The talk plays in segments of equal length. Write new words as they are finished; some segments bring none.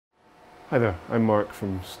Hi there, I'm Mark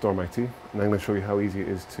from StormIT, and I'm going to show you how easy it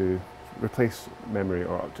is to replace memory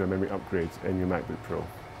or do a memory upgrade in your MacBook Pro.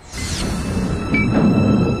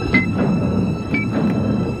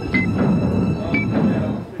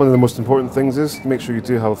 One of the most important things is to make sure you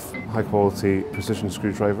do have high quality precision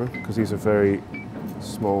screwdriver, because these are very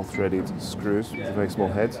small threaded screws with a very small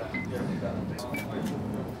head.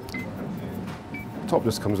 The top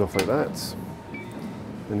just comes off like that.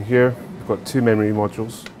 And here we've got two memory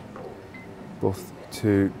modules, both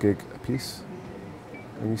 2 gig apiece,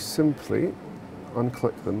 and you simply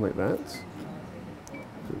unclick them like that,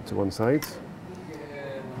 put it to one side,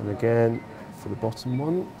 and again for the bottom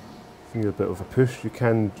one, if you need a bit of a push, you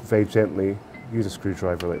can very gently use a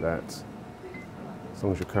screwdriver like that. As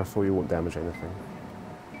long as you're careful, you won't damage anything.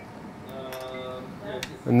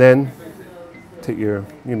 And then take your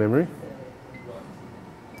new memory.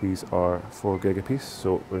 These are 4 gig apiece,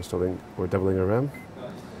 so we're doubling our RAM.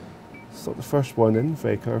 Slot the first one in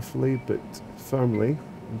very carefully but firmly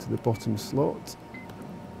into the bottom slot.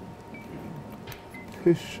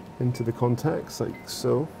 Push into the contacts like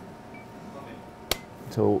so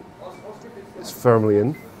until it's firmly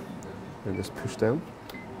in, and just push down.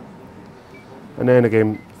 And then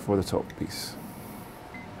again for the top piece.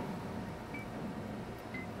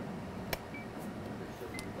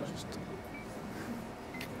 Just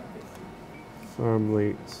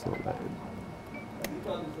firmly slot that in.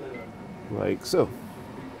 Like so,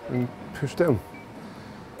 and push down.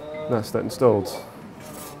 That's that installed.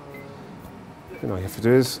 And all you have to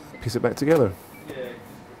do is piece it back together.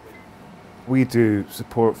 We do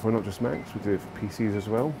support for not just Macs, we do it for PCs as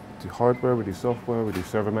well. We do hardware, we do software, we do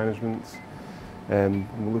server management, and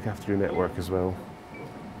we'll look after your network as well.